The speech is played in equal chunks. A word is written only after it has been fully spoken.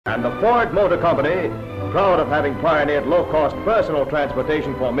And the Ford Motor Company, proud of having pioneered low-cost personal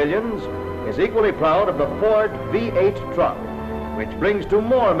transportation for millions, is equally proud of the Ford V-8 truck, which brings to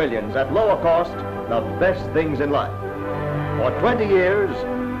more millions at lower cost the best things in life. For 20 years,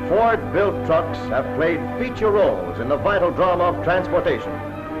 Ford-built trucks have played feature roles in the vital drama of transportation,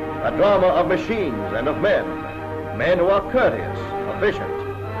 a drama of machines and of men, men who are courteous, efficient,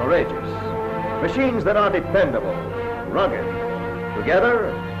 courageous, machines that are dependable, rugged.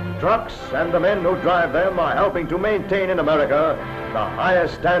 Together, trucks and the men who drive them are helping to maintain in America the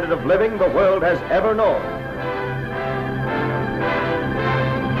highest standard of living the world has ever known.